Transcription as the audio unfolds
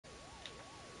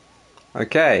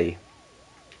Okay,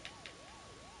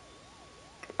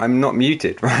 I'm not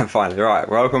muted. Right, finally. Right,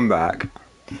 welcome back.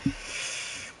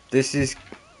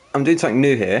 I'm doing something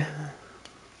new here.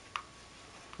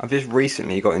 I've just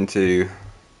recently got into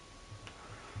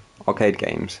arcade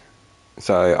games.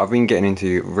 So I've been getting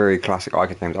into very classic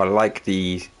arcade games. I like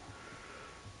the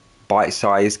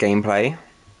bite-sized gameplay,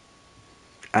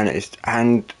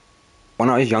 and when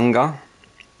I was younger,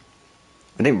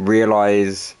 I didn't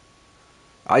realise.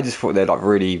 I just thought they're like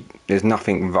really. There's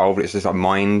nothing involved. It's just like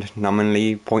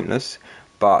mind-numbingly pointless.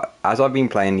 But as I've been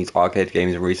playing these arcade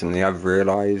games recently, I've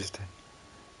realised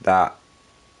that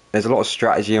there's a lot of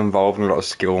strategy involved and a lot of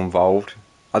skill involved.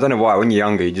 I don't know why. When you're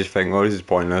younger, you just think, "Oh, this is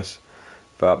pointless."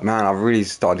 But man, I've really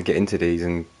started to get into these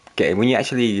and get when you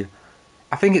actually.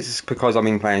 I think it's because I've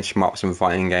been playing shmups and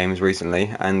fighting games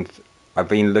recently, and I've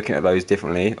been looking at those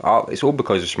differently. It's all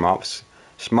because of shmups.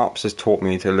 Shmups has taught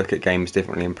me to look at games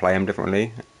differently and play them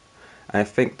differently, and I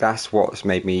think that's what's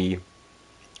made me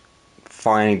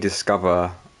finally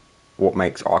discover what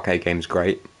makes arcade games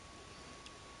great.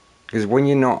 Because when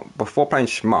you're not before playing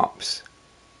shmups,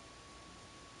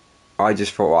 I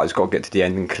just thought, well, I just got to get to the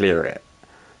end and clear it.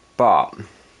 But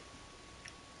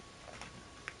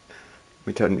let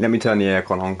me turn the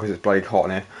aircon on because it's bloody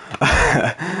hot in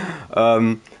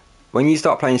here. When you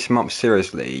start playing shmups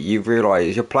seriously, you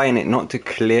realise you're playing it not to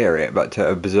clear it, but to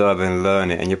observe and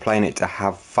learn it, and you're playing it to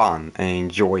have fun and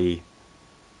enjoy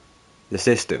the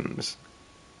systems.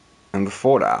 And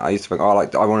before that, I used to think, oh,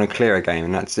 I want to clear a game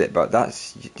and that's it. But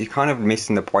you're kind of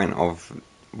missing the point of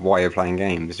why you're playing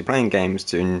games. You're playing games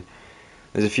to.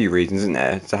 There's a few reasons, isn't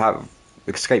there? To have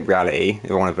escape reality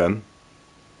is one of them,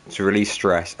 to release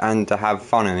stress, and to have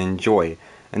fun and enjoy.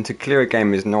 And to clear a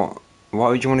game is not. Why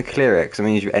would you want to clear it? Because it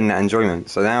means you end that enjoyment.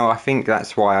 So now I think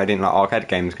that's why I didn't like arcade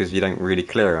games, because you don't really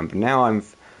clear them. But now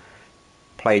I've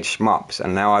played shmups,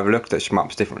 and now I've looked at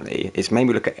shmups differently. It's made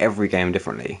me look at every game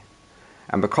differently.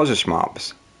 And because of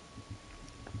shmups,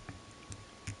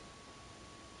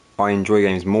 I enjoy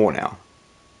games more now.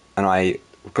 And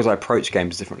because I approach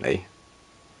games differently,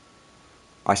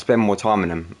 I spend more time in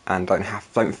them and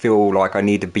don't feel like I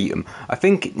need to beat them. I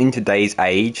think in today's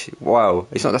age, well,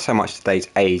 it's not so much today's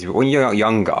age, but when you're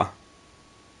younger,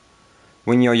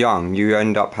 when you're young, you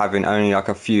end up having only like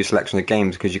a few selections of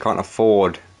games because you can't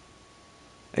afford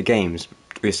the games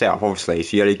yourself, obviously.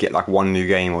 So you only get like one new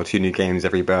game or two new games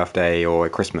every birthday or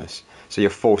at Christmas. So you're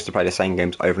forced to play the same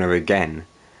games over and over again.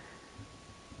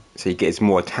 So you get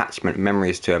more attachment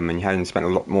memories to them, and you haven't spent a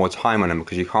lot more time on them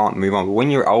because you can't move on. But when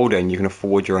you're older and you can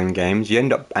afford your own games, you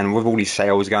end up, and with all these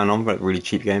sales going on for really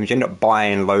cheap games, you end up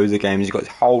buying loads of games. You've got this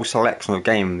whole selection of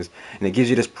games, and it gives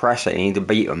you this pressure. You need to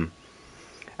beat them,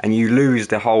 and you lose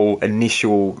the whole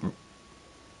initial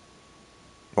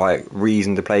like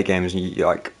reason to play games and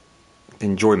like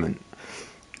enjoyment.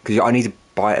 Because I need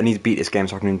to beat this game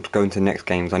so I can go into the next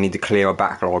games. I need to clear a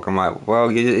backlog. I'm like,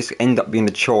 well, you just end up being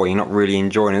a chore. You're not really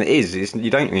enjoying it. You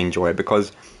don't really enjoy it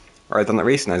because I've done that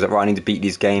recently. I was like, right, I need to beat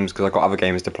these games because I've got other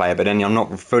games to play. But then I'm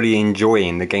not fully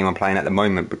enjoying the game I'm playing at the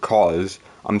moment because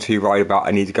I'm too worried about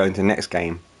I need to go into the next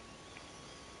game.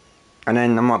 And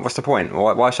then I'm like, what's the point?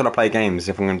 Why should I play games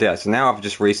if I'm going to do that? So now I've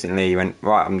just recently went,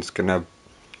 right, I'm just going to.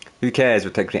 Who cares if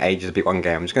it takes me ages to beat one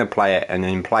game? I'm just going to play it and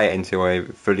then play it until I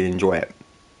fully enjoy it.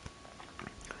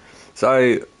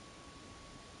 So,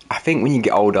 I think when you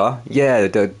get older, yeah,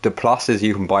 the plus is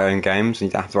you can buy your own games and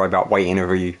you don't have to worry about waiting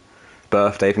every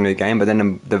birthday for a new game. But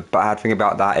then the bad thing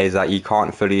about that is that you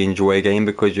can't fully enjoy a game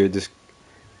because you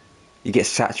get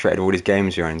saturated with all these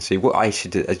games you're in. So what I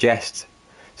should suggest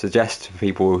to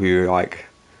people who like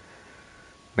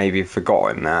maybe have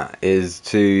forgotten that is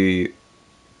to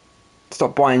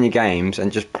stop buying your games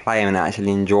and just play them and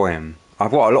actually enjoy them.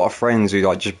 I've got a lot of friends who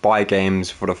like just buy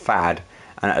games for the fad,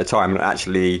 and at the time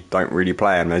actually don't really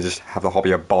play them. They just have the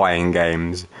hobby of buying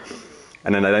games,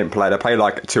 and then they don't play. They play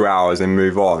like 2 hours and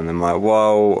move on. I'm like,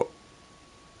 well,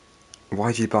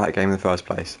 why did you buy that game in the first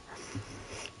place?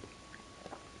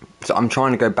 So I'm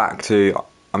trying to go back to.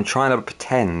 I'm trying to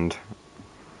pretend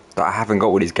that I haven't got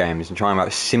all these games. I'm trying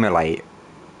to simulate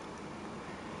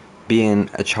being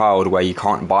a child where you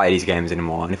can't buy these games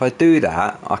anymore. And if I do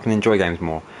that, I can enjoy games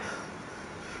more.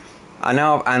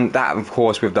 And that, of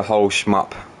course, with the whole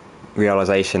shmup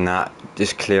realisation that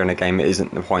just clearing a game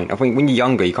isn't the point. I think when you're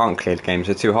younger, you can't clear the games,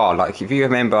 they're too hard. Like, if you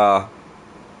remember,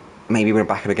 maybe when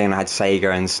back in the game I had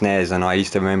Sega and SNES, and I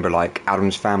used to remember, like,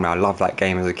 Adam's Family. I loved that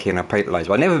game as a kid, and I played it loads.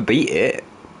 But I never beat it.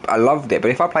 I loved it. But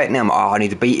if I play it now, I'm like, oh, I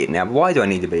need to beat it now. But why do I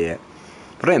need to beat it?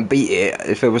 If I don't beat it,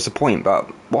 if it was the point, but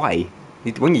why?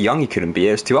 When you're young, you couldn't beat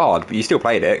it. It's too hard. But you still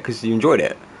played it because you enjoyed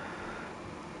it.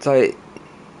 So,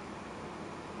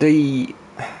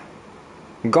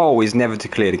 goal is never to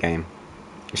clear the game.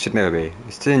 It should never be.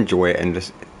 It's to enjoy it and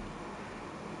just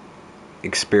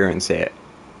experience it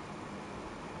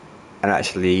and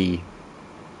actually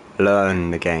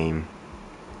learn the game.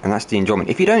 And that's the enjoyment.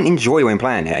 If you don't enjoy when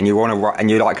playing it and you want to, and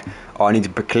you're like, oh, I need to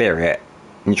clear it,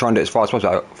 and you try and do it as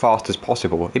fast as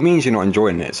possible, it means you're not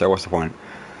enjoying it. So what's the point?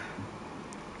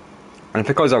 And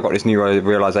because I've got this new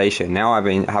realization, now I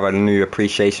have a new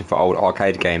appreciation for old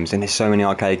arcade games, and there's so many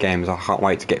arcade games, I can't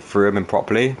wait to get through them and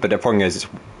properly. But the problem is, it's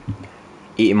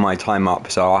eating my time up,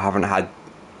 so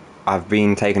I've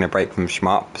been taking a break from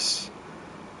shmups,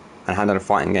 and I haven't done a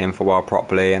fighting game for a while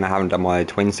properly, and I haven't done my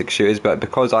twin stick shooters, but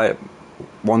because I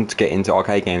want to get into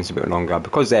arcade games a bit longer,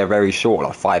 because they're very short,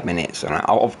 like 5 minutes, and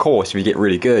of course, if you get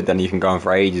really good, then you can go on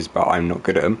for ages, but I'm not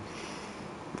good at them.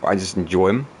 I just enjoy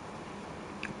them.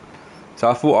 So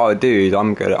I thought what I would do is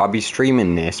I'll be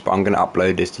streaming this, but I'm gonna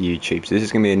upload this to YouTube. So this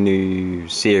is gonna be a new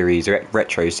series,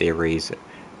 retro series,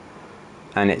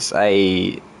 and it's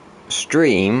a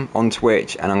stream on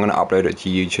Twitch, and I'm gonna upload it to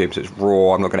YouTube. So it's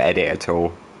raw. I'm not gonna edit it at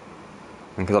all.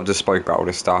 And because I've just spoke about all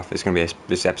this stuff, it's gonna be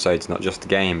this episode's not just a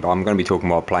game, but I'm gonna be talking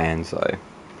while playing. So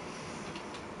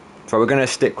we're gonna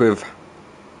stick with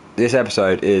this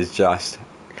episode is just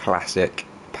classic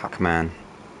Pac Man.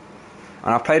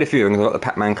 And I've played a few of them because I've got the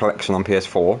Pac Man collection on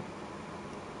PS4,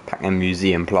 Pac Man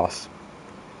Museum Plus.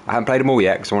 I haven't played them all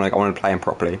yet because I want to play them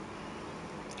properly.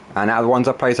 And out of the ones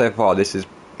I've played so far, this is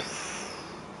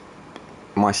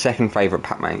my second favourite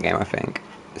Pac Man game, I think.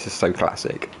 This is so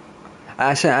classic.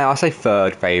 I'll say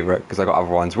third favourite because I got other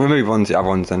ones. We'll move on to other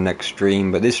ones in the next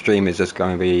stream, but this stream is just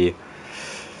going to be...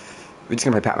 We're just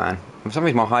going to play Pac Man. For some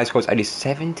reason my high score is only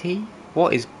 70?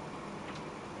 What is...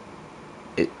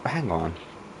 Hang on.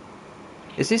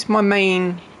 Is this my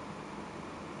main...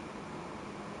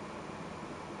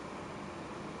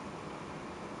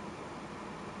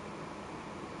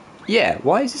 Yeah,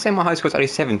 why is it saying my high score is only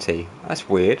 70? That's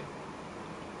weird.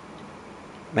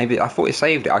 Maybe, I thought it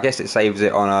saved it. I guess it saves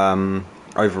it on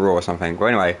overall or something. But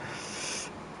anyway,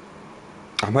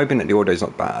 I'm hoping that the audio is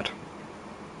not bad.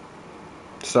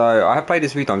 So, I have played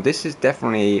this a few times. This is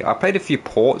definitely... I played a few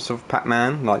ports of Pac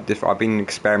Man. Like, I've been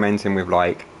experimenting with,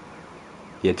 like,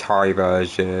 the Atari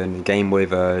version, the Game Boy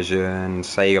version,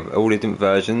 Sega, all the different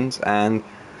versions, and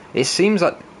it seems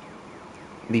like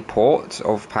the ports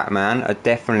of Pac Man are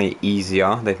definitely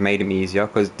easier. They've made them easier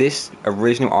because this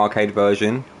original arcade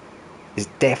version is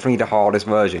definitely the hardest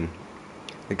version.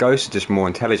 The ghosts are just more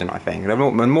intelligent, I think. They're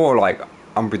more like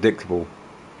unpredictable.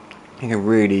 You can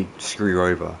really screw you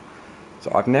over.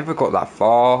 So I've never got that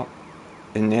far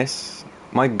in this.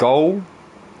 My goal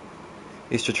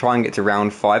is to try and get to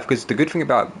round 5, because the good thing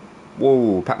about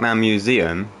Pac Man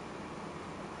Museum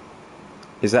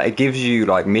is that it gives you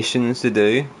like missions to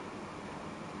do.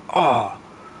 So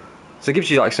it gives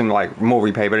you like some like more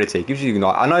replayability. It gives you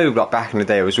like, I know like back in the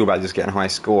day it was all about just getting a high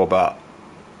score,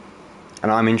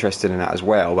 and I'm interested in that as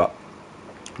well, but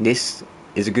this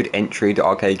is a good entry to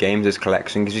arcade games as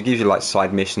collection, because it gives you like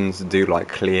side missions to do, like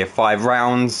clear 5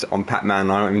 rounds on Pac Man. I'm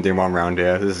not even doing 1 round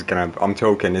here. This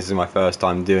is my first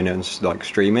time doing it and like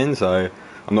streaming, so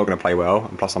I'm not gonna play well,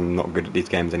 and plus I'm not good at these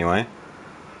games anyway.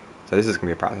 So this is gonna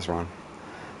be a practice run.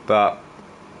 But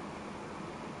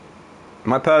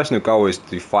my personal goal is to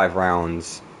do 5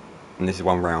 rounds, and this is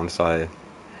 1 round,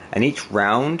 and each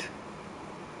round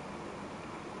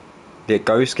the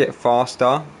ghosts get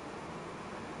faster,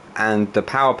 and the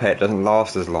power pellet doesn't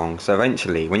last as long. So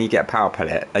eventually, when you get a power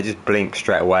pellet, they just blink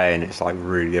straight away, and it's like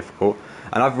really difficult.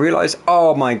 And I've realised,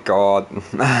 oh my god,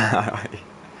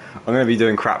 I'm going to be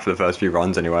doing crap for the first few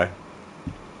runs anyway.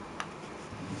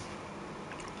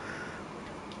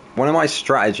 One of my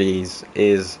strategies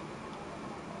is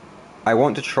I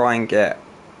want to try and get...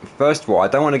 First of all, I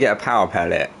don't want to get a power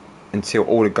pellet until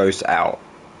all the ghosts are out,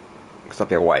 because that'd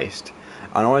be a waste.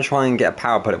 And I want to try and get a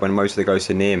power pellet when most of the ghosts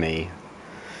are near me.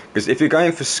 Because if you're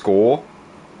going for score,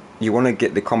 you want to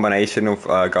get the combination of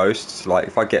ghosts. Like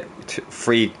if I get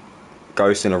 3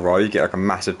 ghosts in a row, you get like a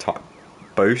massive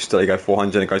boost. So you go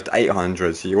 400 and it goes to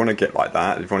 800. So you want to get like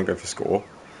that if you want to go for score.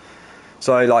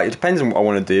 So like it depends on what I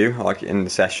want to do, like in the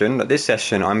session. But this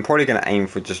session, I'm probably going to aim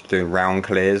for just doing round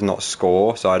clears, not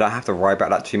score. So I don't have to worry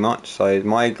about that too much. So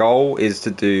my goal is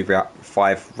to do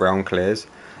 5 round clears.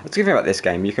 That's the good thing about this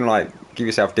game. You can like give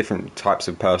yourself different types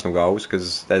of personal goals,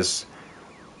 because there's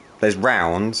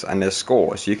rounds and there's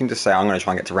scores. So you can just say I'm going to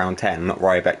try and get to round 10 and not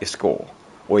worry about your score.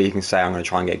 Or you can say I'm going to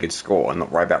try and get a good score and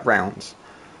not worry about rounds.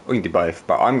 Or you can do both.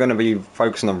 But I'm going to be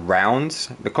focusing on rounds.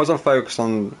 Because I'm focused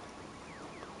on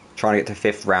trying to get to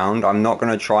 5th round, I'm not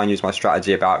going to try and use my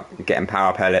strategy about getting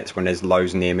power pellets when there's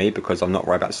lows near me, because I'm not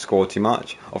worried about score too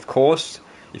much. Of course,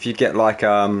 if you get like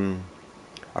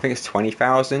I think it's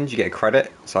 20,000. You get a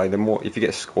credit. So the more if you get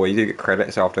a score, you do get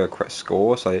credits after a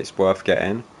score. So it's worth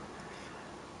getting.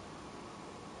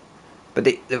 But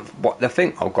the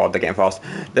thing. Oh god, they're getting fast.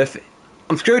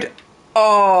 I'm screwed.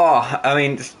 Oh, I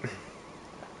mean.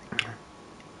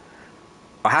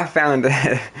 I have found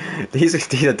these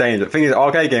are dangerous. The thing is,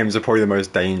 arcade games are probably the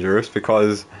most dangerous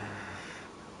because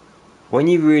when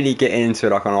you really get into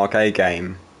like an arcade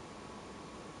game,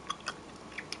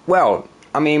 well,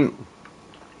 I mean,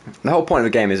 the whole point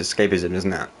of the game is escapism,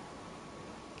 isn't it?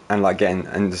 And like getting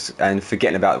and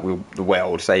forgetting about the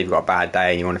world. Say you've got a bad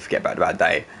day and you want to forget about the bad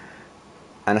day,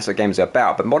 and that's what games are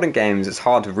about. But modern games, it's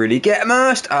hard to really get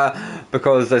immersed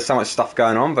because there's so much stuff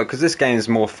going on. But because this game is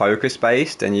more focus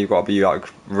based, and you've got to be like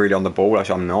really on the ball, which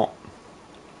I'm not.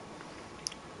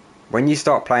 When you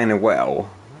start playing it well,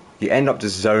 you end up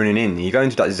just zoning in. You go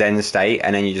into that Zen state,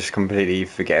 and then you just completely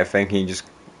forget everything. And you just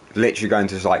literally go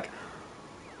into this like,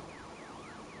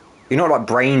 you're not like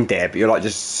brain dead, but you're like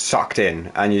just sucked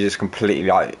in, and you're just completely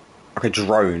like a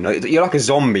drone. You're like a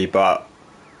zombie, but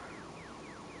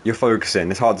you're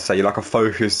focusing. It's hard to say. You're like a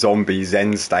focused zombie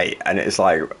Zen state, and it's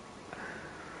like,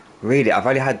 really, I've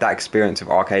only had that experience of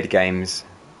arcade games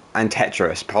and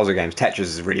Tetris, puzzle games. Tetris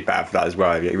is really bad for that as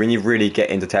well. When you really get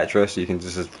into Tetris, you can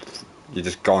you're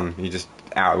just gone. You just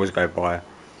hours go by.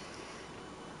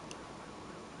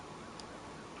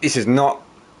 This is not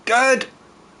good.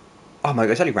 Oh my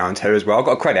god, it's only round 2 as well. I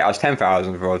got a credit. I was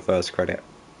 10,000 for the first credit.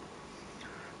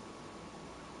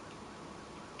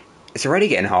 It's already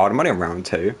getting hard. I'm only on round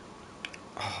 2.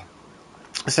 Oh.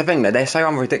 That's the thing, that they're so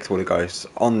unpredictable, the ghosts.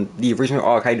 On the original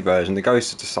arcade version, the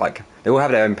ghosts are just like, they all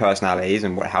have their own personalities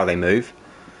and how they move.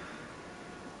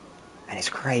 And it's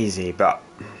crazy, but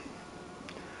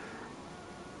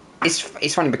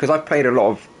it's funny because I've played a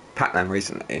lot of Pac Man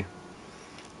recently.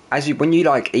 When you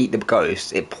like eat the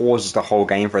ghost, it pauses the whole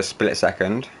game for a split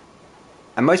second.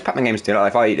 And most Pac Man games do.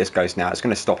 Like, if I eat this ghost now, it's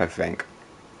going to stop everything.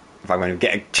 If I'm going to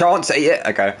get a chance at it,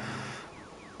 okay.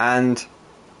 And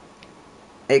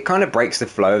it kind of breaks the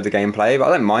flow of the gameplay, but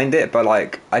I don't mind it. But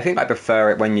like, I think I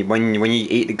prefer it when you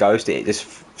eat the ghost, it just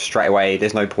straight away.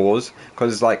 There's no pause,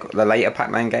 because like the later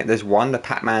Pac Man game, the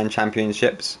Pac Man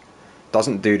Championships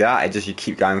doesn't do that. It just, you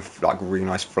keep going like really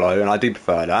nice flow, and I do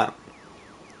prefer that.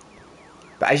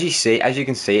 But as you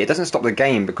can see, it doesn't stop the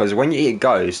game, because when you eat a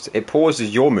ghost, it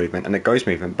pauses your movement and the ghost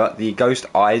movement, but the ghost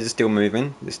eyes are still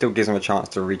moving. It still gives them a chance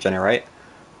to regenerate.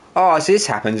 Oh, so this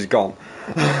happens, it's gone.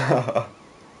 That's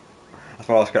what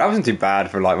I was good. That wasn't too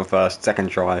bad for like my second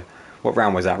try. What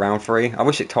round was that? Round 3? I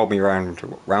wish it told me round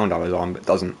I was on, but it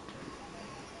doesn't.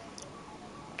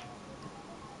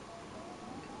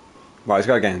 Right, let's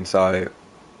go again. So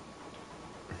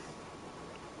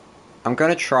I'm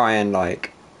gonna try and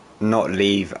like not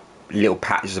leave little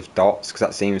patches of dots, because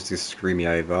that seems to screw me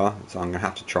over. So I'm gonna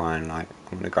have to try and like,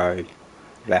 I'm gonna go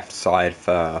left side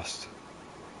first.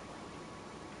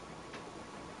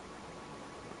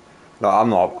 Like, I'm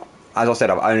not, as I said,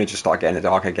 I've only just started getting into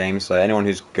arcade games, so anyone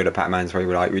who's good at Pac Man is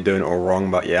probably like, you're doing it all wrong,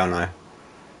 but yeah, I know.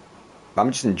 But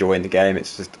I'm just enjoying the game.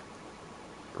 It's just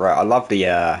right. I love the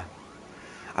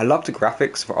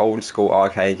graphics for old school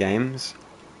arcade games.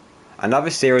 Another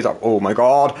series oh my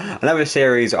god, another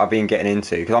series that I've been getting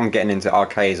into, because I'm getting into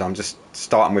arcades, I'm just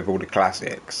starting with all the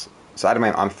classics. So at the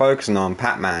moment I'm focusing on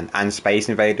Pac Man and Space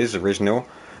Invaders original,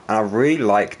 and I really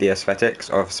like the aesthetics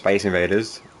of Space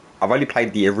Invaders. I've only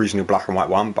played the original black and white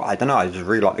one, but I don't know, I just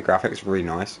really like the graphics, really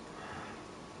nice.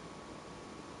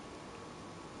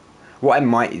 What I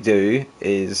might do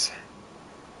is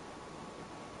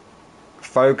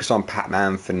focus on Pac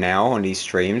Man for now on these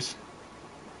streams,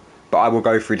 but I will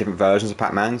go through different versions of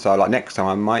Pac Man. So like next time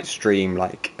I might stream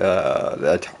like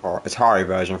the Atari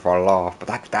version for a laugh, but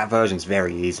that version's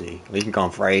very easy. You can go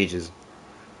on for ages.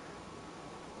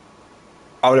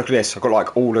 Oh, look at this. I've got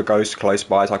like all the ghosts close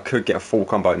by, so I could get a full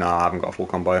combo. No, I haven't got a full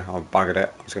combo. I've buggered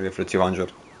it. I'm just going to go for the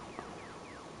 200.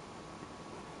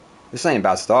 This ain't a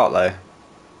bad start, though.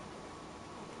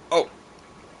 Oh.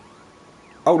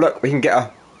 Oh, look. We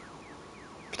can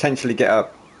potentially get a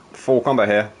full combo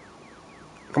here.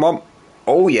 Come on.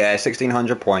 Oh, yeah.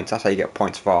 1,600 points. That's how you get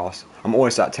points fast. I'm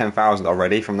almost at 10,000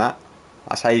 already from that.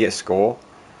 That's how you get a score.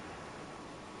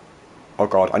 Oh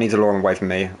god, I need to lure him away from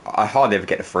me. I hardly ever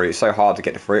get the fruit. It's so hard to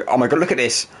get the fruit. Oh my god, look at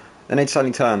this. Then they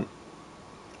suddenly turn.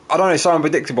 I don't know, it's so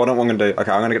unpredictable. I don't know what I'm going to do.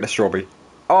 Okay, I'm going to get the strawberry.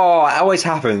 Oh, it always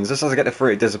happens. Just as I get the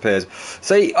fruit, it disappears.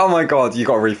 See? Oh my god, you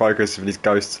got to refocus with these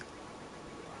ghosts.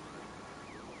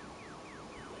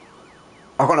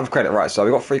 I've got enough credit, right, so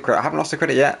we got 3 credit. I haven't lost a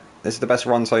credit yet. This is the best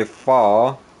run so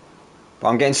far. But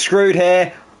I'm getting screwed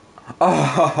here.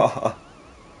 Oh.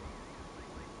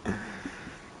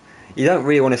 you don't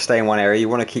really want to stay in one area. You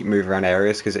want to keep moving around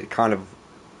areas because it kind of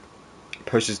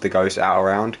pushes the ghosts out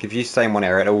around. If you stay in one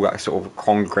area, it all like sort of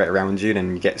congregate around you,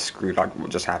 then you get screwed like what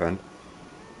just happened.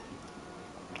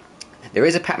 There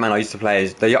is a Pac Man I used to play.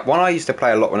 The one I used to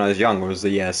play a lot when I was young was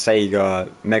the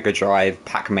Sega Mega Drive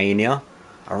Pac Mania.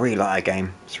 I really like that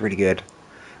game. It's really good.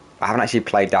 I haven't actually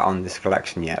played that on this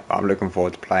collection yet, but I'm looking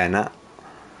forward to playing that.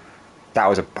 That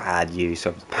was a bad use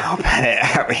of the power pellet.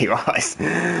 That really was.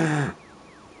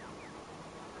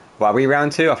 Well, are we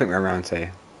round 2? I think we're in round 2.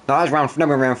 No, that's round. No,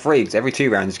 we're in round 3 because every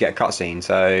 2 rounds you get a cutscene.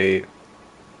 So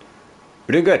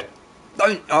we're doing good.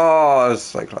 Don't. Oh, that was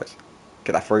so close.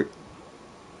 Get that fruit.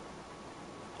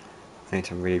 I need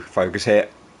to really focus here.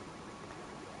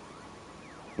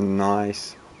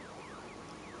 Nice.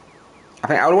 I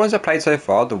think out of the ones I've played so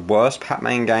far, the worst Pac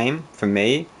Man game for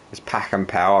me is Pac and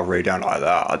Pow. I really don't like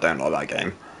that. I don't like that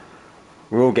game.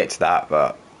 We'll get to that,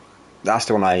 but that's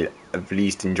the one I have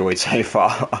least enjoyed so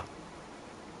far.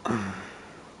 Right,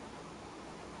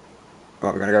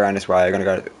 we're gonna go around this way. We're gonna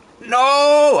go. No!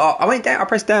 Oh, I went down. I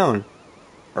pressed down.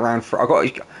 Around.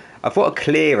 I've got to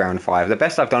clear round 5. The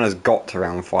best I've done is got to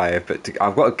round 5, but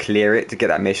I've got to clear it to get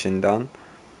that mission done.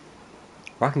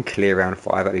 If I can clear round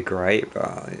 5, that'd be great,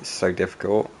 but it's so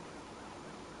difficult.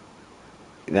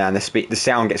 Now, and the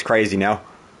sound gets crazy now.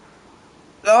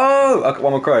 Oh! I've got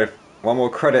one more credit. One more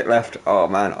credit left. Oh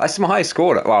man, that's my highest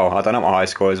score. Well, I don't know what my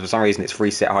highest score is. For some reason, it's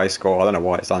reset high score. I don't know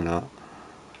why it's done that.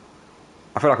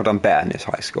 I feel like I've done better than this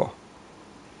high score.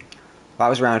 That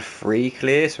was round 3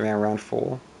 clear, so around round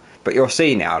 4. But you'll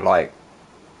see now, like,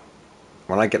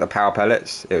 when I get the power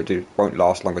pellets, won't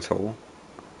last long at all.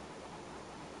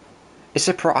 It's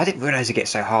surprising. I didn't realise it gets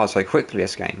so hard so quickly,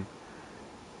 this game.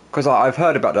 Because I've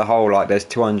heard about the whole, like, there's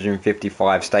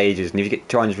 255 stages, and if you get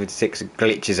 256, it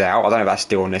glitches out. I don't know if that's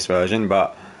still on this version,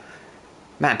 but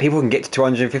man, people can get to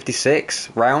 256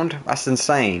 round. That's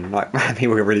insane. Like, man,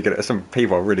 people are really good at. Some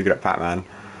people are really good at Pac Man,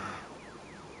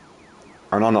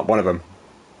 and I'm not one of them.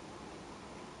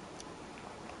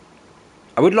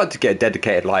 I would like to get a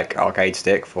dedicated like arcade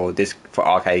stick for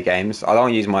arcade games. I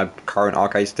don't use my current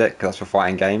arcade stick because that's for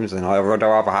fighting games, and I'd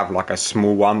rather have like a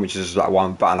small one, which is like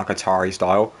one button, like Atari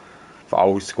style, for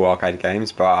old school arcade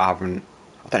games. But I don't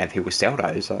know if people sell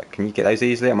those. Like, can you get those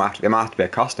easily? It might have to be a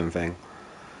custom thing.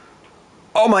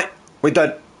 Oh mate, we're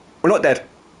dead. We're not dead.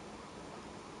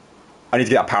 I need to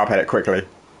get that power pellet quickly.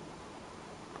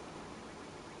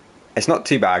 It's not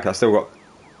too bad because I still got.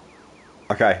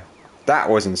 Okay, that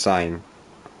was insane.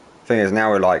 Thing is, now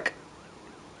we're like,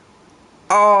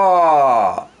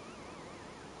 oh,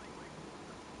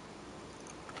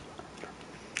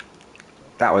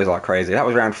 that was like crazy. That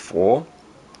was round 4.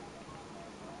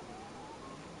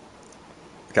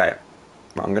 Okay,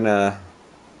 I'm gonna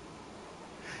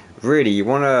really.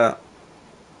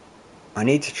 I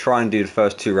need to try and do the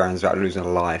first 2 rounds without losing a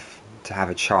life to have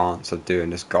a chance of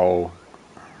doing this goal.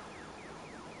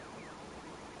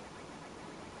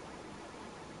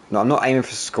 No, I'm not aiming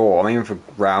for score. I'm aiming for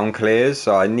round clears.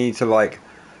 So I need to like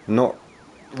not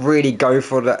really go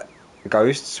for the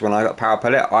ghosts when I got power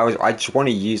pellet. I just want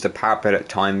to use the power pellet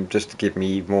time just to give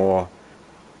me more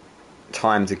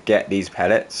time to get these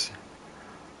pellets.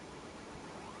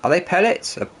 Are they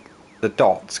pellets? The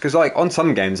dots? Because like on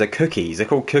some games they're cookies. They're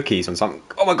called cookies on some.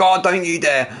 Oh my god! Don't you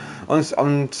dare! On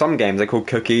some games they're called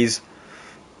cookies.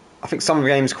 I think some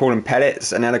games call them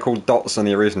pellets, and then they're called dots on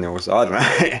the originals. I don't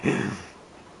know.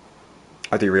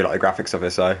 I do really like the graphics of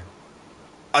this though.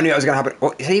 I knew that was going to happen.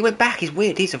 Oh, he went back. He's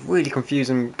weird. He's a really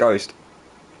confusing ghost.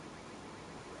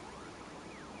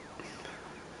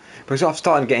 Because I've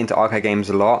started getting into arcade games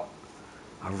a lot.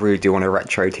 I really do want a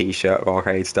retro t-shirt of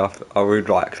arcade stuff. I would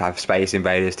like to have Space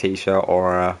Invaders t-shirt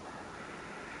or a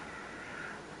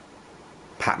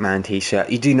Pac Man t-shirt.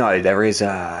 You do know there is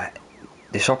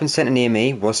the shopping centre near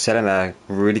me was selling a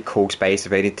really cool Space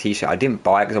Invaders t-shirt. I didn't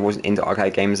buy it because I wasn't into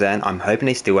arcade games then. I'm hoping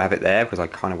they still have it there because I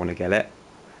kind of want to get it.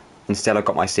 Instead I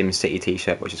got my SimCity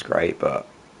t-shirt, which is great, but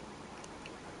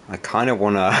I kind of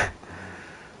want to,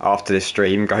 after this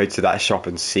stream, go to that shop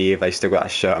and see if they still got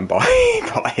that shirt and buy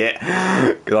it.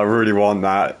 Because I really want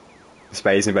that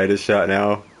Space Invaders shirt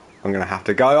now. I'm going to have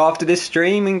to go after this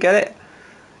stream and get it.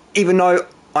 Even though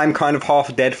I'm kind of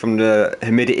half dead from the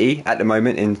humidity at the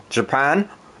moment in Japan.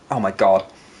 Oh my god.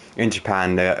 In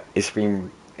Japan, it's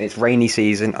rainy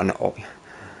season, and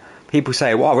people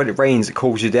say, well, when it rains it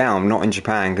cools you down. Not in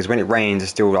Japan, because when it rains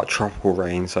it's still like tropical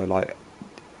rain, so like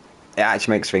it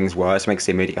actually makes things worse. It makes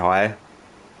the humidity higher.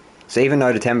 So even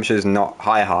though the temperature's not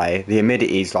high, the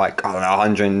humidity's like, I don't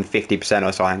know, 150%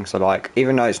 or something. So like,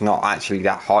 even though it's not actually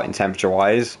that hot in temperature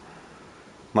wise,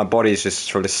 my body's just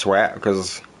full of sweat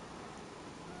because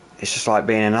It's just like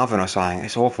being in an oven or something.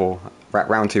 It's awful.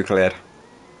 Round 2 cleared.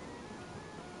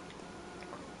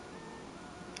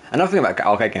 Another thing about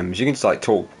arcade games, you can just like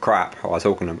talk crap while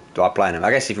talking them, like playing them.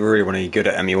 I guess if you really want to be good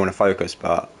at them, you want to focus,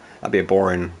 but that'd be a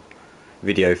boring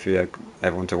video for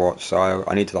everyone to watch. So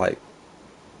I need to like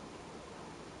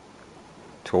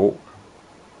talk.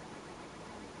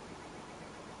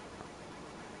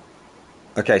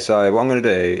 Okay, so what I'm going to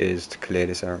do is to clear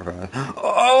this area first.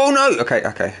 Oh no!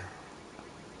 Okay.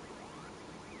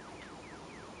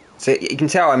 So you can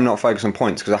tell I'm not focused on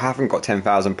points because I haven't got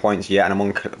 10,000 points yet and I'm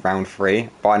on round 3.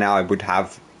 By now I would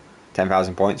have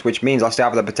 10,000 points, which means I still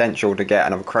have the potential to get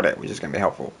another credit, which is going to be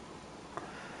helpful.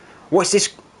 What's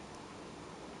this?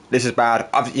 This is bad.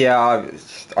 I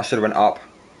should have went up.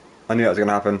 I knew that was going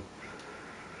to happen.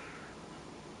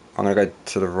 I'm going to go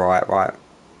to the right.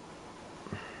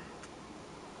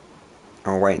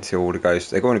 I'll wait until all the ghosts...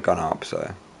 They're going to gun up,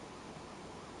 so...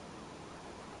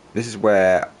 This is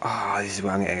where I'm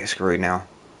going to get screwed now.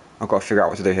 I've got to figure out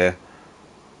what to do here.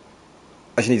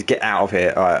 I just need to get out of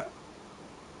here. Alright.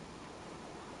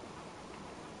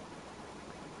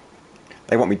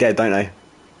 They want me dead, don't they?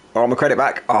 Oh, my credit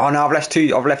back. Oh no, I've left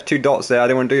two dots there. I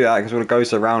didn't want to do that because all the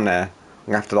ghosts are around there. I'm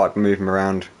going to have to like move them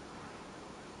around.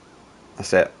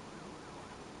 That's it.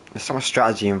 There's so much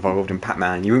strategy involved in Pac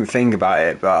Man. You wouldn't think about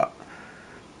it, but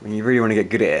when you really want to get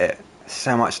good at it, there's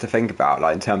so much to think about,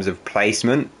 like in terms of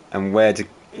placement and where to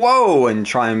and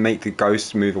try and make the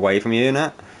ghosts move away from you and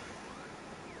that.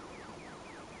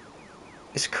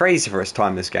 It's crazy for its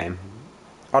time, this game.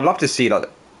 I'd love to see like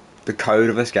the code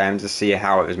of this game to see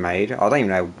how it was made. I don't even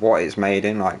know what it's made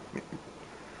in. Like,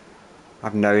 I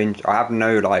have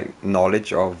no like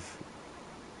knowledge of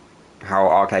how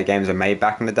arcade games are made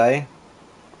back in the day.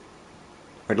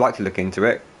 I'd like to look into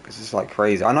it because it's like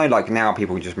crazy. I know like now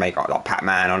people just make like Pac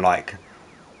Man on like,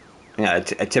 you know,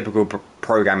 a typical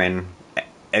programming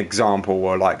example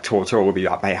or like tutorial would be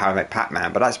like how to make Pac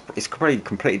Man, but it's probably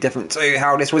completely different to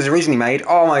how this was originally made.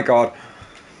 Oh my god.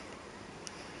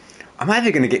 I'm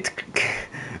either going to get to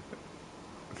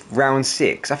round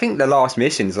 6. I think the last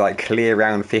mission's like clear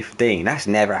round 15. That's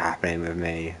never happening with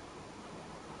me.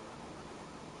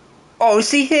 Oh,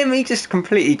 see him? He just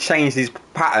completely changed his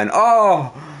pattern.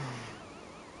 Oh!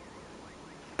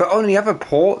 But on the other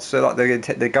ports, so like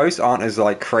the ghosts aren't as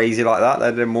like crazy like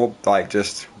that. They're more like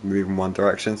just move in one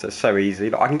direction. So it's so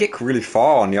easy. Like, I can get really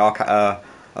far on the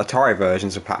Atari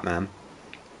versions of Pac Man.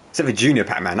 Except for Junior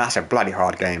Pac Man, that's a bloody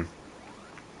hard game.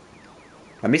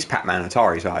 I miss Pac Man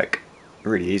Atari's like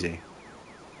really easy.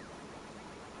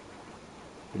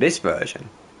 This version,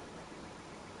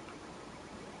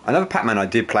 another Pac Man I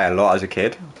did play a lot as a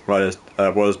kid was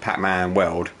Pac Man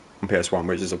World on PS1,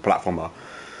 which is a platformer.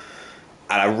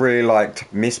 And I really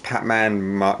liked Miss Pac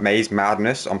Man Maze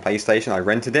Madness on PlayStation. I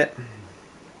rented it,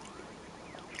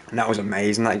 and that was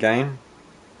amazing, that game.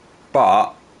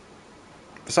 But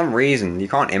for some reason you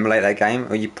can't emulate that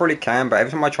game, or you probably can, but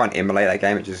every time I try and emulate that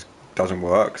game it just doesn't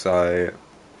work. So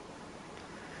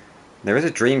there is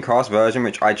a Dreamcast version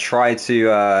which I tried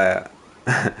to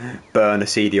burn a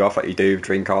CD off like you do with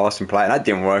Dreamcast and play it, and that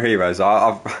didn't work either.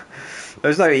 So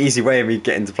there's no easy way of me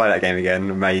getting to play that game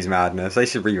again. Maze Madness, they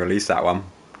should re-release that one,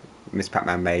 Miss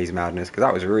Pac-Man Maze Madness, because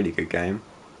that was a really good game.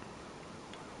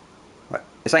 Like,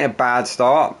 this ain't a bad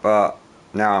start, but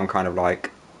now I'm kind of like,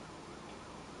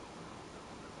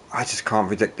 I just can't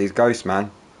predict these ghosts, man.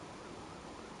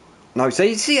 No, so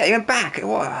you see it, you're back.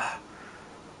 What?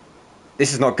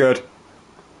 This is not good.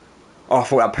 Oh, I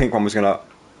thought that pink one was gonna...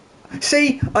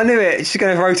 See, I knew it. It's just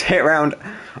gonna rotate around.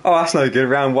 Oh, that's no good.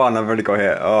 Round 1, I've already got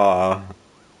hit. Oh.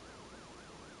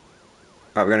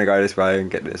 Right, we're gonna go this way and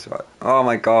get this right. Oh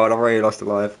my god, I've already lost a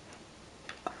life.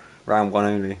 Round 1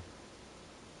 only.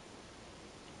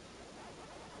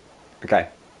 Okay.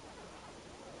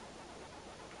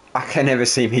 I can never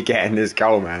see me getting this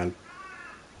goal, man.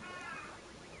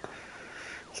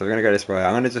 So we're gonna go this way.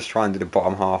 I'm gonna just try and do the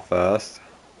bottom half first.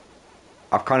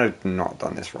 I've kind of not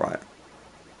done this right.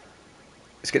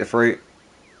 Let's get the fruit.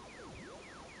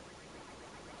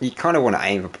 You kind of want to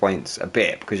aim for points a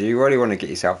bit because you really want to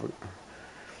get yourself...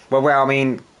 Well, I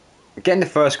mean, getting the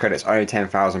first credit's only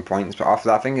 10,000 points, but after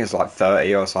that I think it's like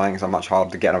 30 or something. It's much harder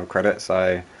to get another credit.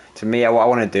 So to me, what I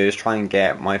want to do is try and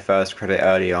get my first credit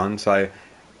early on. So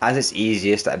as it's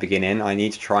easiest at the beginning, I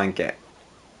need to try and get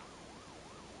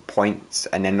points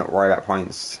and then not worry about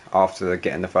points after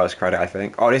getting the first credit, I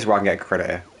think. Oh, this is where I can get a credit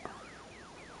here.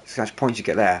 See how much points you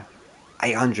get there.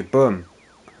 800, boom.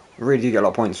 You really do get a lot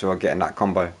of points for getting that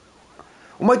combo.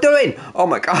 What am I doing? Oh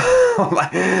my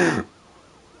god.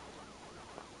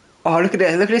 Oh, look at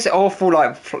this. Look at this awful,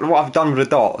 like, what I've done with the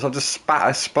dots. I've just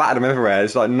splattered them everywhere.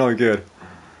 It's like no good.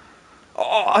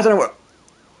 Oh, I don't know what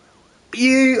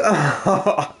you.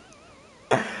 I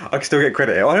can still get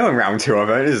credit here. I know I'm round 2 of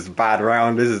it. This is a bad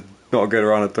round. This is not a good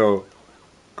round at all.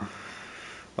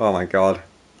 Oh my god.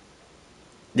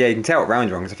 Yeah, you can tell what round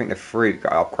you're on because I think the fruit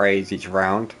got upgrades each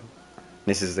round.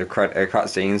 This is the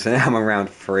cutscene, so now I'm on round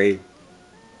 3.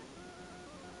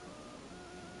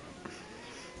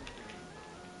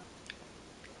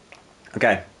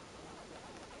 Okay.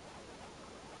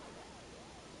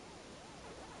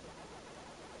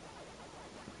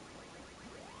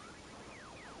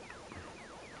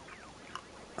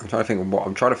 I'm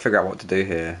trying to figure out what to do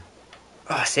here.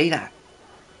 Oh, I see that.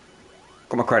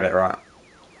 Got my credit right.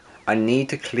 I need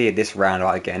to clear this round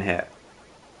without getting hit.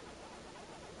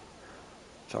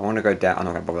 So I want to go down. I'm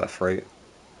not going to bother that fruit.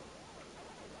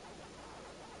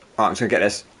 Alright, I'm just going to get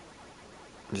this.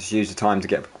 Just use the time to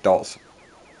get dots.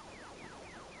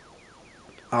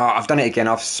 Oh, I've done it again.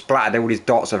 I've splattered all these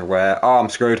dots everywhere. Oh, I'm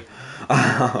screwed.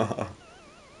 Well,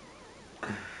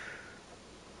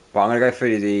 I'm going to go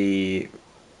through the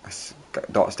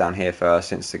dots down here first,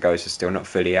 since the ghost is still not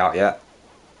fully out yet.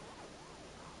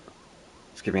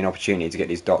 Just give me an opportunity to get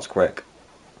these dots quick.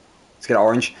 Let's get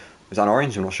orange. Is that an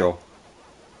orange? I'm not sure.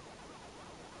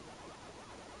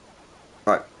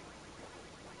 Right.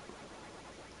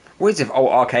 What is it? Oh,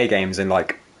 arcade games and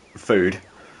like food.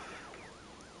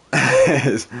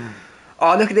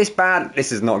 Oh, look at this bad.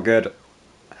 This is not good.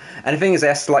 And the thing is,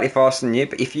 they're slightly faster than you,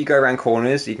 but if you go around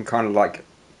corners, you can kind of like.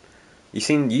 You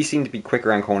seem to be quicker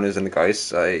around corners than the ghosts.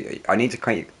 So I need to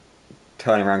kind of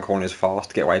turn around corners fast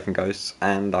to get away from ghosts,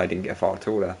 and I didn't get far at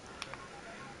all there.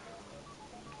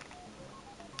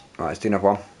 Right, let's do another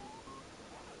one.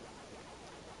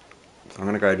 So I'm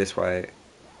gonna go this way.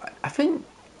 I think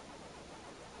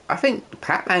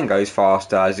Pac Man goes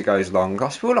faster as it goes along.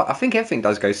 I think everything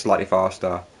does go slightly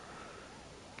faster.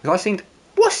 Because I think,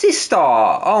 what's this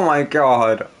star? Oh my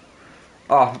god!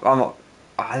 Oh, I'm not.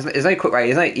 There's no quick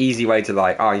way. There's no easy way to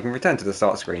like. Oh, you can return to the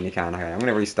start screen. You can. Okay, I'm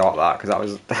gonna restart that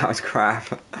because that was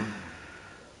crap.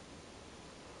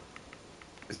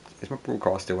 Is my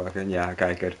broadcast still working? Yeah.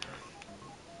 Okay. Good.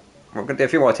 I'm gonna do a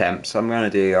few more attempts. I'm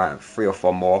gonna do 3 or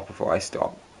 4 more before I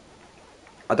stop.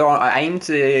 I aim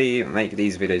to make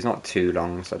these videos not too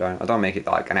long, so I don't make it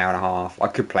like an hour and a half. I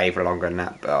could play for longer than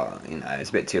that, but you know it's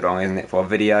a bit too long, isn't it, for a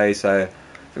video? So I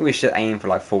think we should aim for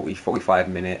like 45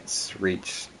 minutes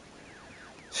reach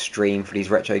stream for these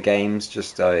retro games.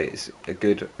 Just it's a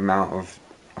good amount of.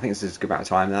 I think this is a good amount of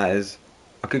time. That is.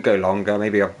 I could go longer.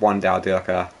 Maybe one day I'll do like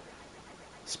a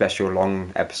special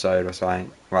long episode or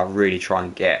something where I really try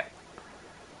and get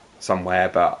somewhere,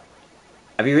 but.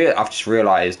 I've just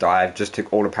realised I've just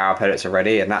took all the power pellets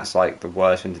already, and that's like the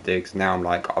worst thing to do because now I'm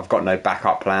like I've got no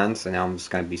backup plans, so now I'm just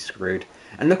going to be screwed.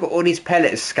 And look at all these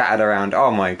pellets scattered around.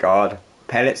 Oh my god,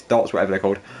 pellets, dots, whatever they're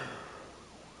called.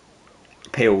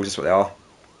 Pills, that's what they are.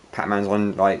 Pac Man's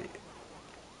on like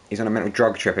he's on a mental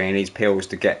drug trip and he needs pills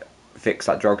to fix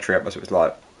that drug trip. That's what it's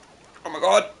like. Oh my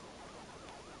god,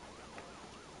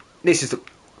 this is the.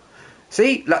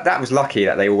 See, that was lucky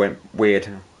that they all went weird.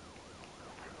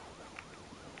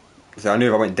 So I knew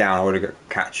if I went down, I would have got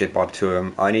captured by the 2 of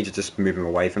them. I need to just move them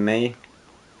away from me.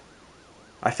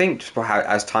 I think just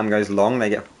as time goes along, they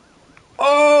get.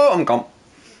 Oh, I'm gone.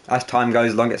 As time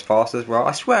goes along, it gets faster as well.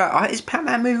 I swear, is Pac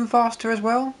Man moving faster as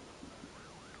well?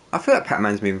 I feel like Pac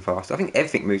Man's moving faster. I think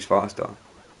everything moves faster.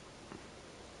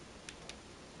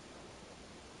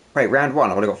 Wait, round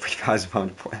 1, I would have got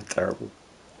 3,500 points. Terrible.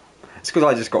 It's because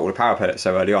I just got all the power pellets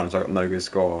so early on, so I got no good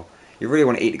score. You really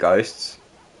want to eat the ghosts?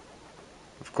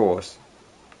 Of course.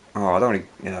 Oh, I don't want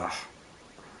to. Yeah.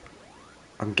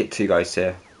 I can get 2 ghosts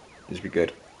here. This would be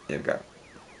good. Here we go.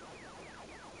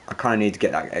 I kind of need to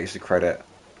get that extra credit.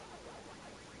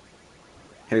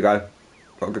 Here we go.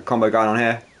 Got a good combo going on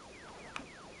here.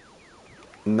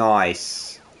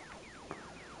 Nice.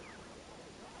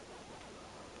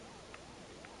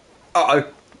 Uh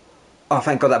oh. Oh,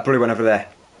 thank God that blue went over there.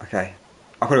 Okay.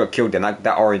 I could have got killed then.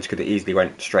 That orange could have easily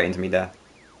went straight into me there.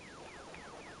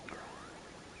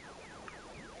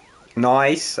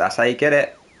 Nice. That's how you get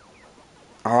it.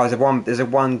 Oh, there's a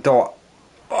one dot.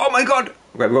 Oh my god.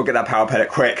 Okay, we've got to get that power pellet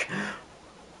quick.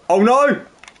 Oh no.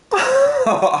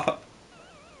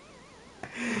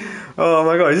 Oh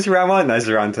my god, is this round 1? No, this is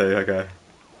round 2, okay.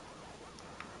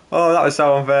 Oh, that was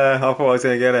so unfair. I thought I was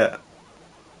going to get it.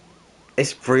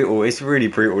 It's brutal. It's really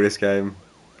brutal, this game.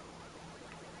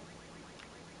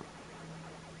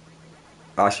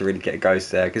 I should really get a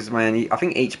ghost there, because, man, I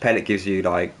think each pellet gives you,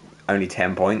 like, only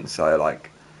 10 points, so,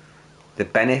 like, the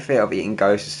benefit of eating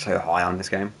ghosts is so high on this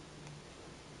game.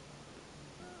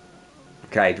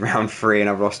 Okay, round 3 and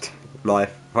I've lost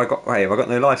life. Have I got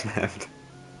no life left?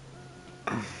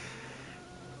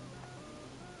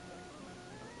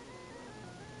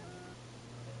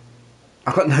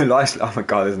 I've got no life. Oh my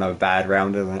god, there's another bad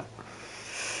round, isn't it?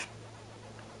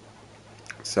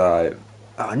 So,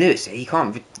 oh, I knew it. See, you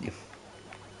can't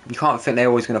think they're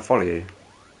always going to follow you.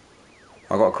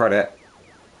 I got credit.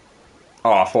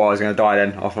 Oh, I thought I was going to die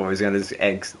then. I thought it was going to just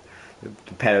eggs.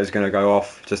 The pear was going to go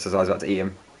off just as I was about to eat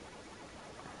him.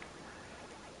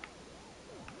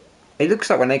 It looks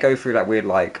like when they go through that weird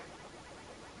like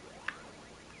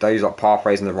those like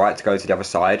pathways on the right to go to the other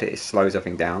side, it slows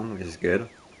everything down, which is good.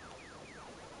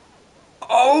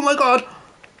 Oh my god!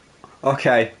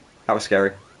 Okay, that was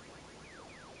scary.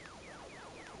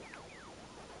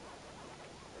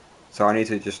 So I need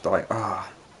to just like,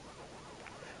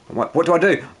 what do I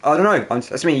do? I don't know.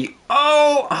 That's me.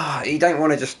 You don't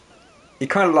want to just. You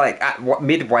kind of like at what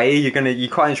midway you kind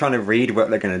of trying to read what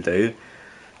they're gonna do,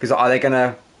 because are they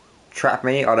gonna trap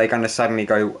me? Are they gonna suddenly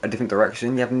go a different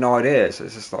direction? You have no idea. So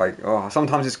it's just like,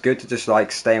 sometimes it's good to just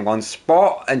like stay in one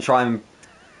spot and try and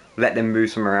let them move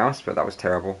somewhere else. But that was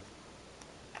terrible.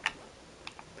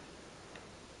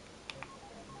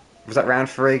 Was that round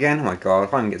 3 again? Oh my god, I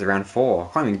can't even get to round 4.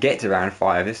 I can't even get to round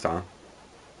 5 this time.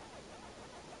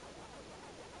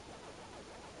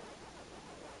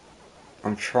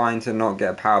 I'm trying to not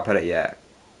get a power pellet yet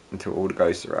until all the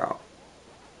ghosts are out.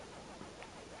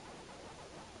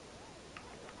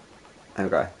 There we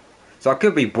go. So I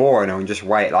could be boring and just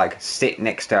wait, like sit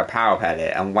next to a power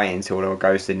pellet and wait until the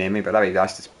ghosts are near me, but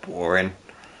that's just boring.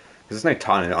 Because there's no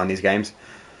time limit on these games.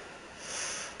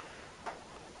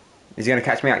 Is he going to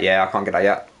catch me out? Yeah, I can't get that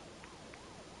yet.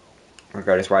 I'll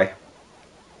go this way.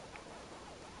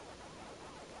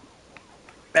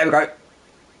 There we go.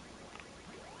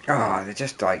 Oh, they're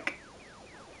just like...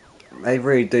 They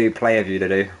really do play with you, they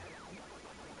do.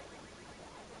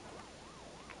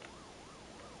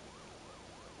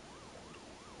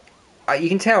 You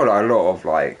can tell like, a lot of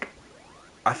like...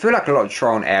 I feel like a lot of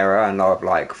trial and error and a lot of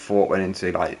like thought went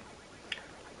into like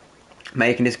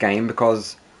making this game,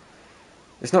 because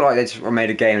it's not like they just made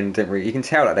a game and didn't really... You can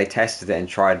tell that they tested it and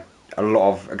tried a lot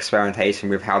of experimentation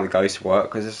with how the ghosts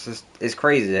work, because it's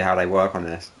crazy how they work on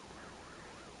this.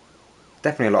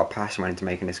 Definitely a lot of passion went into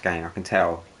making this game, I can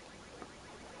tell.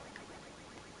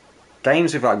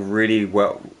 Games with like really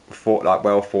well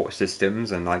thought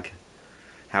systems and like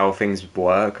how things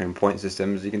work and point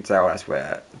systems, you can tell that's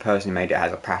where the person who made it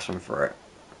has a passion for it.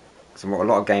 So a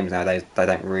lot of games nowadays, they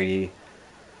don't really...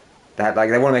 They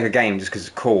want to make a game just because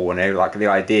it's cool and they like the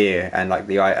idea and like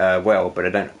the world, but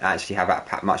they don't actually have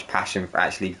that much passion for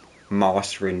actually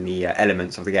mastering the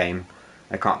elements of the game.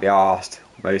 They can't be asked.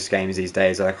 Most games these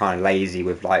days are kind of lazy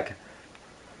with like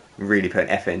really putting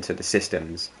effort into the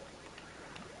systems.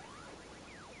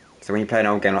 So when you play an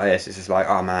old game like this, it's just like,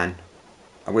 oh man,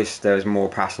 I wish there was more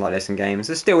passion like this in games.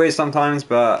 There still is sometimes,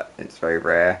 but it's very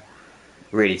rare.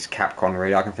 Really, it's Capcom,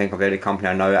 really. I can think of the only company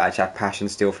I know that actually have passion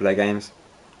still for their games.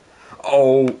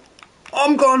 Oh,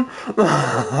 I'm gone!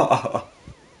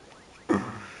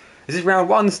 Is this round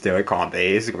 1 still? It can't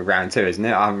be. This is going to be round 2, isn't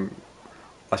it? I've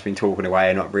just been talking away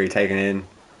and not really taking it in.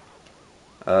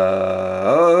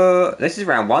 This is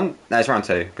round 1? No, it's round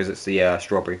 2, because it's the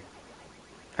strawberry.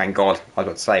 Thank God. I was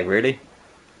about to say, really?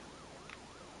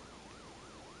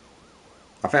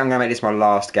 I think I'm going to make this my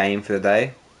last game for the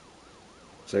day.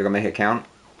 So we're going to make it count.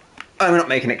 Oh, we're not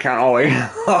making it count, are we?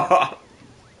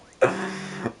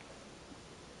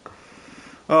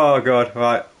 Oh god,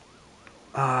 right.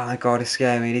 Oh my god, it's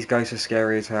scaring me. These ghosts are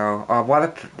scary as hell. Oh,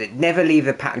 why never leave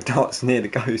the packed dots near the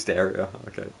ghost area.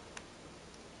 Okay.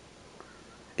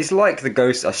 It's like the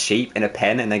ghosts are sheep in a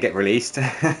pen and they get released.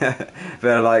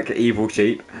 They're like evil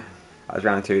sheep. That was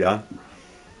round 2 done.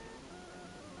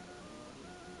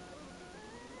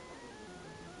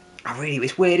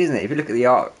 It's weird, isn't it? If you look at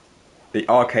the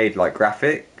arcade like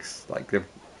graphics, like the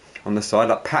on the side,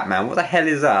 like Pac Man. What the hell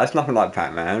is that? That's nothing like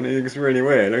Pac Man. He looks really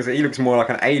weird. He looks more like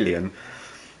an alien.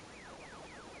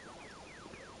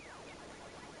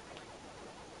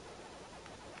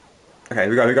 Okay,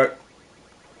 here we go.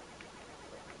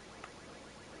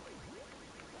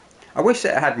 I wish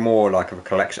it had more like of a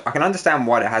collection. I can understand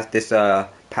why it has this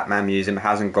Pac Man museum. It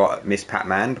hasn't got Miss Pac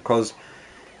Man, because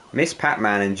Miss Pac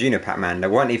Man and Junior Pac Man, they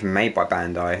weren't even made by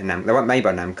Bandai. They weren't made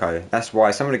by Namco. That's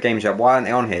why some of the games why aren't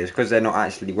they on here? It's because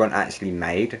weren't actually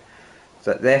made.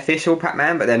 So they're official Pac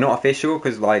Man, but they're not official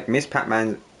because like Miss Pac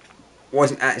Man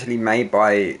wasn't actually made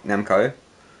by Namco.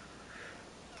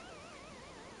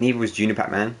 Neither was Junior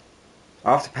Pac Man.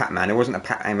 After Pac Man, there wasn't a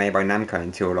Pac Man made by Namco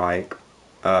until like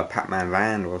Pac Man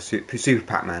Land or Super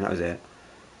Pac Man. That was it.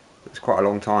 It was quite a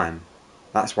long time.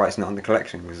 That's why it's not in the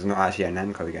collection, because it's not actually a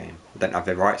Namco game. They don't have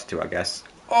the rights to it, I guess.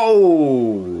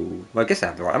 Oh, well, I guess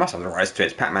I must have the rights to it.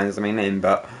 It's Pac Man's the main name,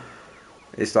 but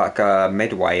it's like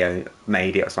Midway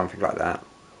made it or something like that.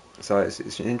 So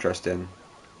it's interesting.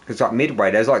 Because like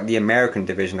Midway, there's like the American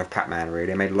division of Pac Man. Really,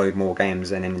 they made a load more games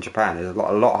than in Japan. There's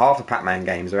half the Pac Man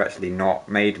games are actually not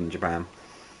made in Japan.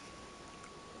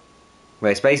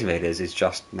 Where Space Invaders is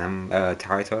just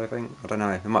Taito, I think. I don't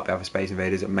know. There might be other Space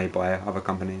Invaders that are made by other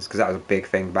companies because that was a big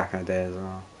thing back in the day as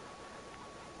well.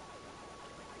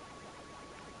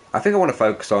 I think I want to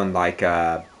focus on like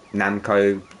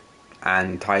Namco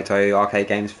and Taito arcade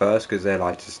games first because they're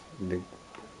like just the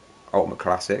ultimate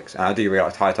classics. And I do really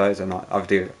like Taito's, and I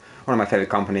do one of my favorite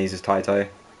companies is Taito. I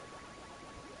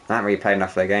haven't really played enough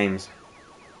of their games.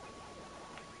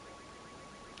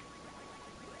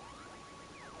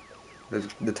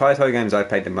 The Taito games I've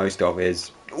played the most of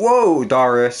is Whoa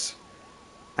Darius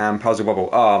and Puzzle Bobble.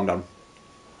 Oh, I'm done.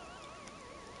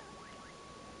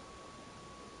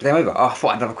 Game over. Oh, I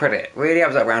thought I'd have a credit. Really, I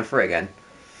was at round 3 again.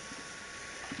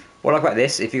 What I like about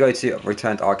this, if you go to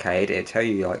Return to Arcade, it'll tell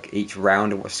you like each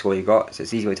round and what score you got, so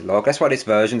it's an easy way to log. That's why this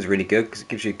version is really good because it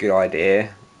gives you a good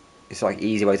idea. It's like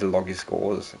easy way to log your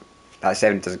scores. That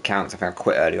 7 doesn't count, so I think I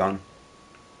quit early on.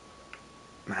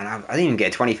 Man, I didn't even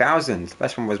get 20,000. The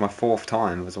best one was my 4th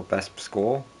time. It was my best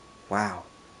score. Wow.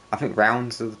 I think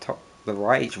rounds at the top, the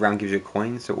right. Each round gives you a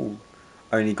coin, so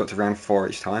it only got to round 4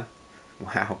 each time.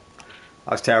 Wow,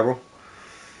 that was terrible.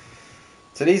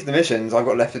 So these are the missions I've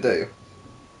got left to do.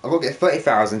 I've got to get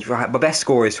 30,000. Right, my best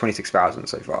score is 26,000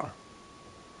 so far.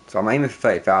 So I'm aiming for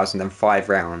 30,000 and 5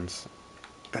 rounds.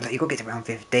 But like, you've got to get to round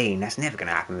 15. That's never going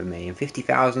to happen with me. And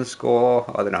 50,000 score,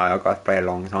 I don't know. I've got to play a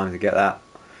long time to get that.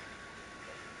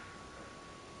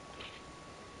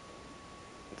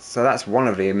 So that's one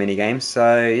of the mini games.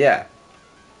 So yeah,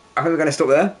 I think we're going to stop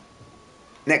there.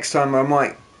 Next time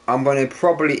I'm going to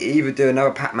probably either do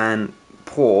another Pac Man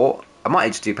port. I might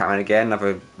just do Pac Man again,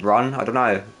 another run. I don't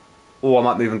know. Or I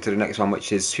might move on to the next one,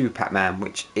 which is Super Pac Man,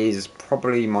 which is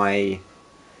probably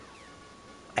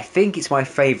I think it's my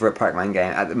favourite Pac Man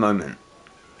game at the moment.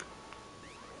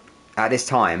 At this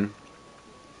time,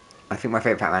 I think my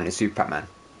favourite Pac Man is Super Pac Man.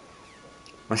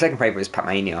 My second favourite is Pac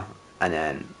Mania, and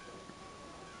then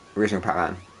original Pac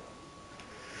Man.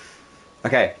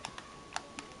 Okay.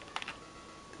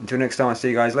 Until next time, I'll see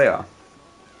you guys later.